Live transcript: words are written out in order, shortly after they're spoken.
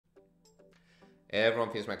Hey everyone,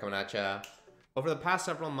 FusedVR coming at ya. Over the past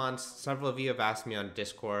several months, several of you have asked me on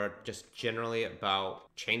Discord just generally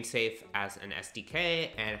about Chainsafe as an SDK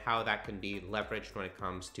and how that can be leveraged when it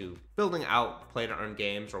comes to building out play-to-earn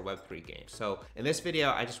games or Web3 games. So in this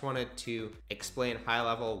video, I just wanted to explain high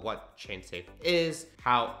level what Chainsafe is,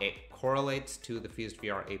 how it correlates to the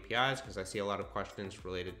FusedVR APIs, because I see a lot of questions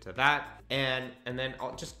related to that. And then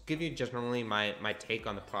I'll just give you generally my take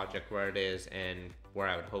on the project, where it is, and where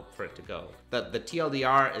I would hope for it to go. The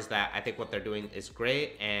TLDR is that I think what they're doing is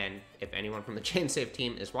great, and if anyone from the Chainsafe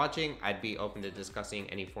team is watching, I'd be open to discussing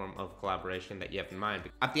any form of collaboration that you have in mind.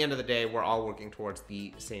 At the end of the day, we're all working towards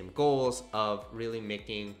the same goals of really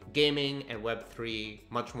making gaming and Web3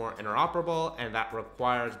 much more interoperable, and that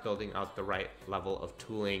requires building out the right level of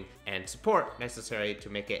tooling and support necessary to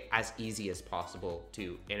make it as easy as possible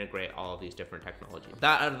to integrate all of these different technologies. With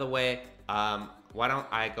that out of the way, why don't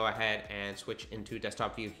I go ahead and switch into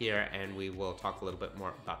desktop view here, and we will talk a little bit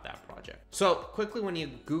more about that project. So quickly, when you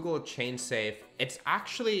Google Chainsafe, it's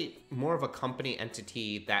actually more of a company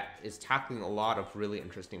entity that is tackling a lot of really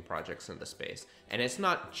interesting projects in the space. And it's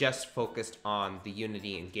not just focused on the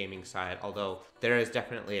Unity and gaming side, although there is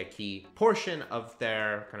definitely a key portion of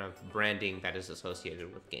their kind of branding that is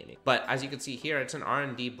associated with gaming. But as you can see here, it's an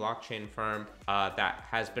R&D blockchain firm that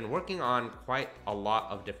has been working on quite a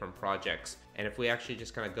lot of different projects. And if we actually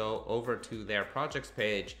just kind of go over to their projects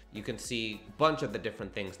page, you can see a bunch of the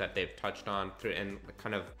different things that they've touched on through and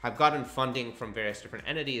kind of have gotten funding from various different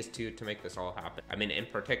entities to make this all happen. I mean, in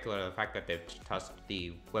particular, the fact that they've touched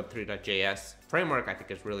the Web3.js framework, I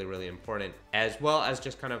think is really, really important, as well as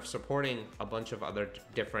just kind of supporting a bunch of other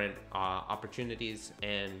different opportunities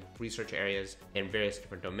and research areas in various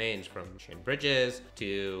different domains, from chain bridges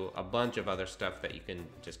to a bunch of other stuff that you can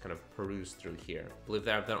just kind of peruse through here. I believe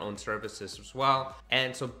they have their own services as well.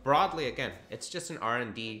 And so broadly, again, it's just an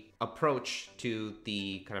R&D approach to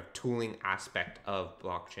the kind of tooling aspect of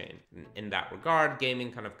blockchain. In that regard,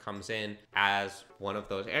 gaming kind of comes in as one of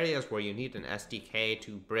those areas where you need an SDK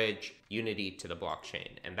to bridge Unity to the blockchain.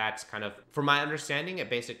 And that's kind of, from my understanding, it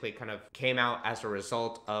basically kind of came out as a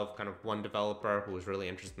result of kind of one developer who was really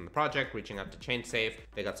interested in the project reaching out to Chainsafe.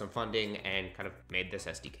 They got some funding and kind of made this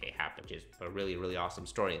SDK happen, which is a really, really awesome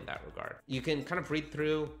story in that regard. You can kind of read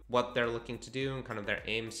through what they're looking to do and kind of their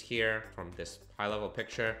aims here from this high-level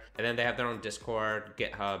picture. And then they have their own Discord,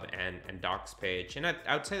 GitHub, and docs page. And I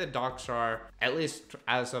would say the docs are, at least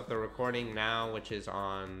as of the recording now, which is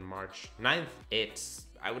on March 9th, it's,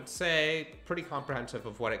 I would say, pretty comprehensive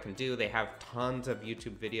of what it can do. They have tons of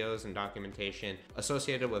YouTube videos and documentation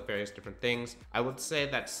associated with various different things. I would say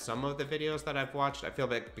that some of the videos that I've watched, I feel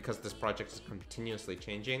like because this project is continuously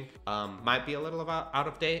changing, might be a little out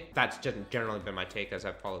of date. That's just generally been my take as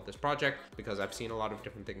I've followed this project, because I've seen a lot of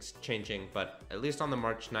different things changing. But at least on the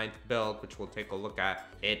March 9th build, which we'll take a look at,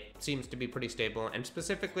 it seems to be pretty stable. And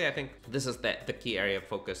specifically, I think this is the key area of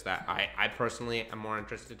focus that I personally am more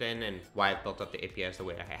interested in, and why I've built up the APIs the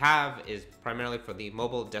way I have is primarily for the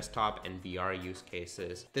mobile, desktop, and VR use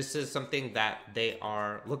cases. This is something that they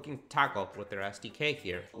are looking to tackle with their SDK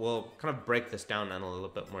here. We'll kind of break this down in a little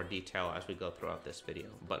bit more detail as we go throughout this video,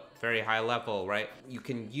 but very high level, right? You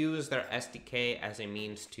can use their SDK as a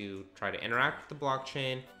means to try to interact with the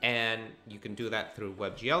blockchain, and you can do that through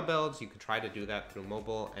WebGL builds. You could try to do that through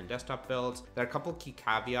mobile and desktop builds. There are a couple key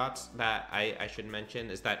caveats that I should mention,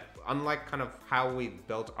 is that unlike kind of how we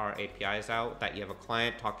built our APIs out, that you have a client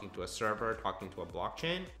talking to a server, talking to a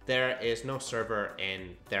blockchain, there is no server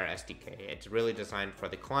in their SDK. It's really designed for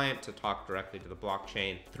the client to talk directly to the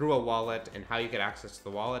blockchain through a wallet, and how you get access to the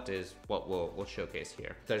wallet is what we'll showcase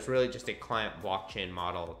here. There's really just a client blockchain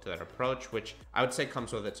model to that approach, which I would say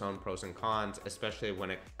comes with its own pros and cons, especially when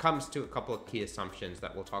it comes to a couple of key assumptions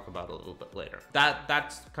that we'll talk about a little bit later.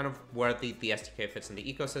 That's kind of where the SDK fits in the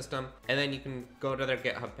ecosystem. And then you can go to their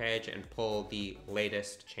GitHub page and pull the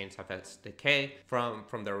latest Chainsafe SDK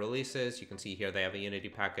from their releases. You can see here they have a Unity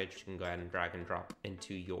package. You can go ahead and drag and drop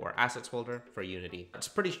into your assets folder for Unity. It's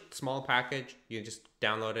a pretty small package. You just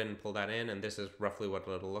download it and pull that in, and this is roughly what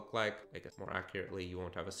it'll look like. I guess more accurately, you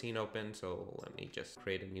won't have a scene open, so let me just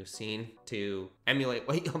create a new scene to emulate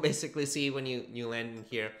what you'll basically see when you land in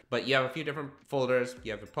here. But you have a few different folders.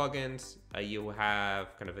 You have your plugins, you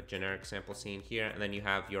have kind of a generic sample scene here, and then you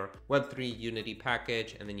have your Web3 Unity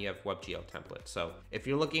package, and then you have WebGL templates. So if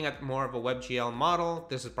you're looking at more of a WebGL model,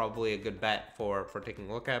 this is probably a good bet for taking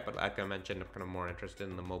a look at, but like I mentioned, I'm kind of more interested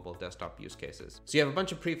in the mobile desktop use cases. So you have a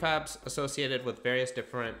bunch of prefabs associated with various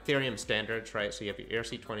different Ethereum standards, right? So you have your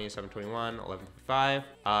ERC20, 721, 1155,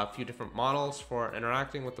 a few different models for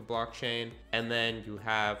interacting with the blockchain, and then you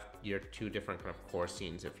have your two different kind of core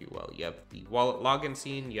scenes, if you will. You have the wallet login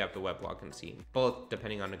scene, you have the web login scene, both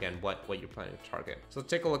depending on, again, what you're planning to target. So let's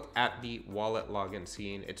take a look at the wallet login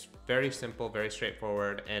scene. It's very simple, very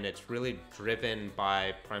straightforward, and it's really driven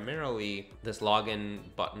by primarily this login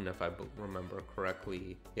button, if I remember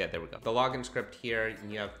correctly. Yeah, there we go. The login script here,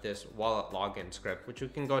 and you have this wallet login script, which we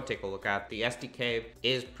can go take a look at. The SDK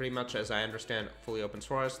is pretty much, as I understand, fully open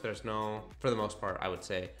source. There's no, for the most part, I would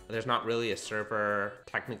say, there's not really a server,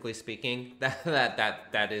 technically speaking,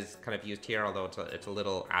 that is kind of used here, although it's a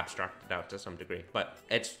little abstracted out to some degree. But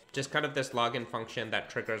it's just kind of this login function that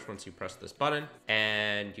triggers once you press this button,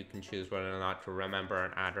 and you can choose whether or not to remember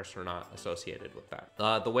an address or not associated with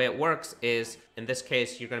that. The way it works is, in this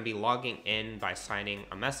case, you're going to be logging in by signing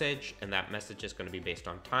a message, and that message is going to be based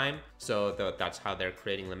on time. So that's how they're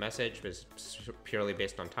creating the message, is purely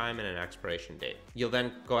based on time and an expiration date. You'll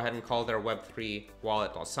then go ahead and call their Web3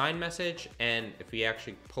 wallet.sign message, and if we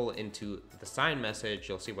actually pull into the sign message,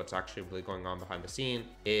 you'll see what's actually really going on behind the scene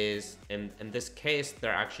is, in this case,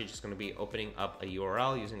 they're actually just going to be opening up a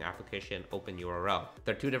URL using application open URL.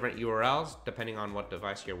 There are two different URLs depending on what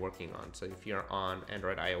device you're working on. So if you're on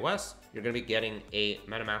Android iOS, you're going to be getting a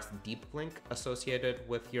Metamask deep link associated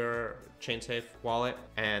with your Chainsafe wallet.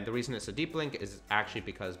 And the reason it's a deep link is actually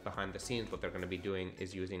because behind the scenes, what they're going to be doing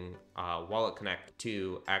is using Wallet Connect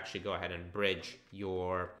to actually go ahead and bridge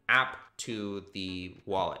your app to the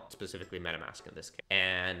wallet, specifically Metamask in this case.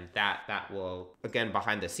 And that will, again,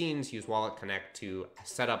 behind the scenes, use Wallet Connect to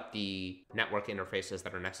set up the network interfaces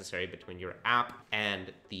that are necessary between your app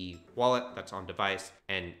and the wallet that's on device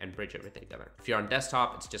and bridge everything together. If you're on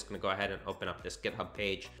desktop, it's just going to go ahead and open up this GitHub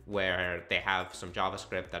page where they have some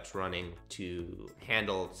JavaScript that's running to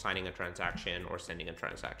handle signing a transaction or sending a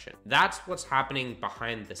transaction. That's what's happening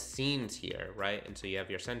behind the scenes here, right? And so you have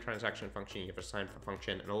your send transaction function, you have a sign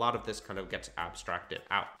function, and a lot of this kind of gets abstracted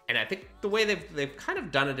out. And I think the way they've kind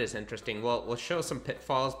of done it is interesting. We'll show some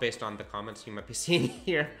pitfalls based on the comments you might be seeing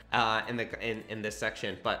here in this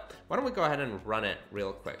section, but why don't we go ahead and run it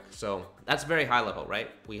real quick. So that's very high level, right?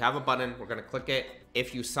 We have a button, we're gonna click it.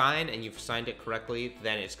 If you sign and you've signed it correctly,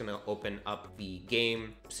 then it's gonna open up the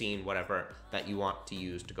game, scene, whatever that you want to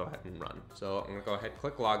use to go ahead and run. So I'm gonna go ahead,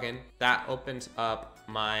 click login. That opens up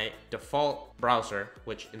my default browser,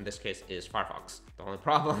 which in this case is Firefox. The only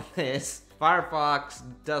problem is Firefox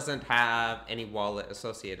doesn't have any wallet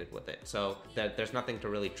associated with it. So there's nothing to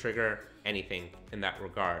really trigger anything in that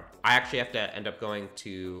regard. I actually have to end up going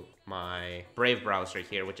to my Brave browser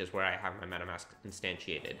here, which is where I have my Metamask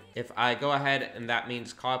instantiated. If I go ahead, and that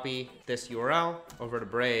means copy this URL over to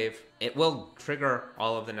Brave, it will trigger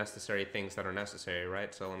all of the necessary things that are necessary,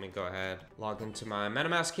 right? So let me go ahead, log into my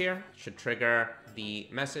Metamask here. Should trigger the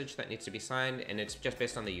message that needs to be signed, and it's just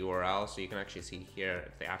based on the URL. So you can actually see here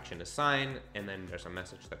if the action is sign, and then there's a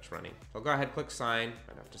message that's running. So I'll go ahead, click sign.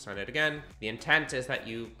 I'd have to sign it again. The intent is that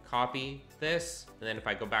you copy this, and then if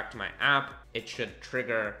I go back to my app, it should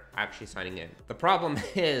trigger actually signing in. The problem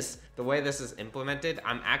is the way this is implemented,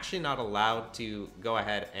 I'm actually not allowed to go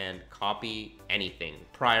ahead and copy anything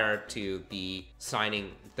prior to the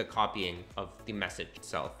copying of the message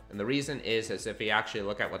itself. And the reason is if we actually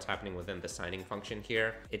look at what's happening within the signing function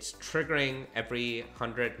here, it's triggering every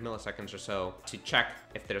 100 milliseconds or so to check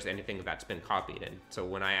if there's anything that's been copied. And so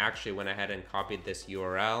when I actually went ahead and copied this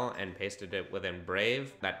URL and pasted it within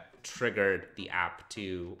Brave, that triggered the app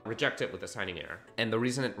to reject it with a signing error. And the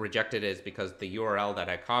reason it rejected is because the URL that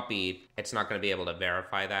I copied, it's not going to be able to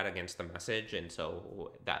verify that against the message, and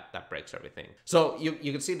so that breaks everything. So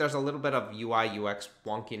you can see there's a little bit of UI UX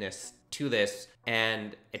wonkiness to this,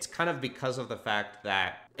 and it's kind of because of the fact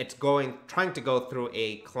that it's trying to go through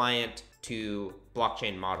a client to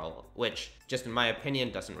blockchain model, which just in my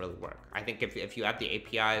opinion doesn't really work. I think if you add the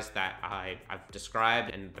APIs that I've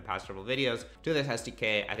described in the past several videos to this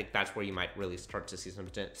SDK, I think that's where you might really start to see some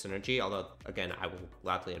synergy, although again, I will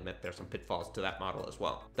gladly admit there's some pitfalls to that model as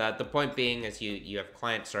well. The point being is you have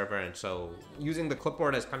client server, and so using the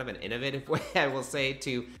clipboard as kind of an innovative way, I will say,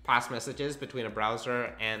 to pass messages between a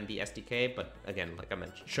browser and the SDK, but again, like I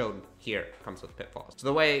mentioned, showed here, comes with pitfalls. So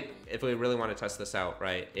the way, if we really want to test this out,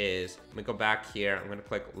 right, is let me go back here, I'm gonna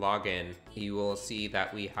click login. You will see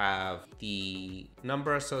that we have the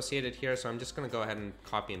number associated here. So I'm just gonna go ahead and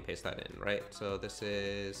copy and paste that in, right? So this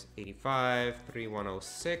is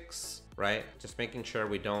 853106. right? Just making sure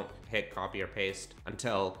we don't hit copy or paste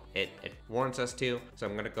until it warrants us to. So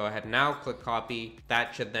I'm gonna go ahead now, click copy.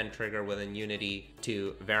 That should then trigger within Unity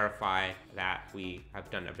to verify that we have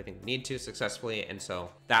done everything we need to successfully. And so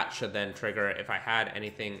that should then trigger if I had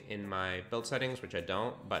anything in my build settings, which I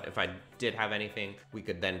don't, but if I did have anything, we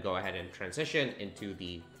could then go ahead and transition into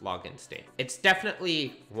the login state. It's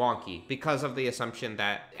definitely wonky because of the assumption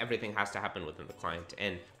that everything has to happen within the client.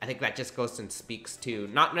 And I think that just goes and speaks to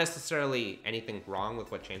not necessarily anything wrong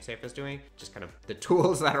with what Chainsafe is doing, just kind of the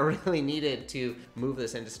tools that are really needed to move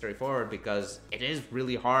this industry forward, because it is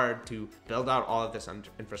really hard to build out all of this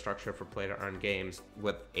infrastructure for play to earn games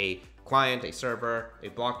with a client, a server, a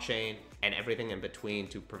blockchain, and everything in between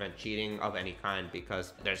to prevent cheating of any kind,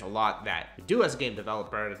 because there's a lot that you do as a game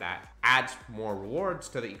developer that adds more rewards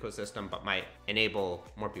to the ecosystem but might enable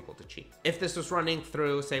more people to cheat. If this was running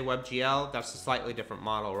through, say, WebGL, that's a slightly different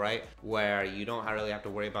model, right? Where you don't really have to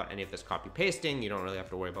worry about any of this copy pasting, you don't really have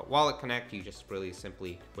to worry about wallet connect, you just really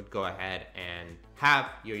simply would go ahead and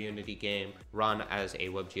have your Unity game run as a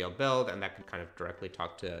WebGL build, and that can kind of directly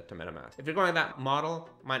talk to Metamask. If you're going that model,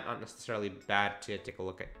 might not necessarily be bad to take a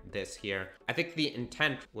look at this here. I think the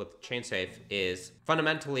intent with Chainsafe is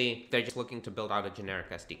fundamentally they're just looking to build out a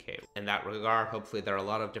generic SDK. In that regard, hopefully there are a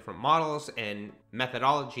lot of different models and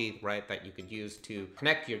methodology, right, that you could use to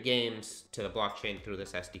connect your games to the blockchain through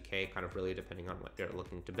this SDK, kind of really depending on what you're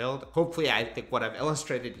looking to build. Hopefully, I think what I've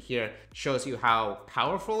illustrated here shows you how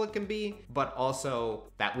powerful it can be, but also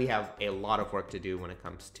that we have a lot of work to do when it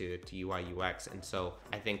comes to UI UX. And so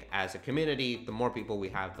I think as a community, the more people we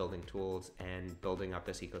have building tools and building up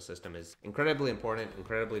this ecosystem is incredibly important,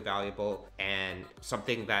 incredibly valuable, and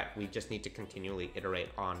something that we just need to continually iterate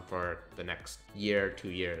on for the next year, 2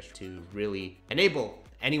 years to really enable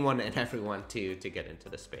anyone and everyone to get into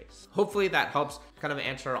the space. Hopefully that helps kind of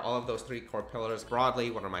answer all of those 3 core pillars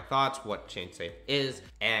broadly. What are my thoughts, what Chainsafe is,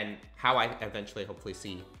 and how I eventually hopefully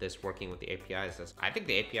see this working with the APIs. I think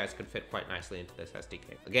the APIs could fit quite nicely into this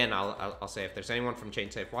SDK. Again, I'll say if there's anyone from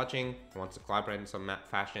Chainsafe watching who wants to collaborate in some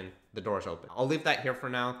fashion, the door's open. I'll leave that here for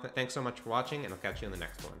now. Thanks so much for watching, and I'll catch you in the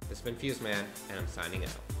next one. This has been FusedVR, and I'm signing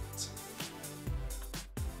out.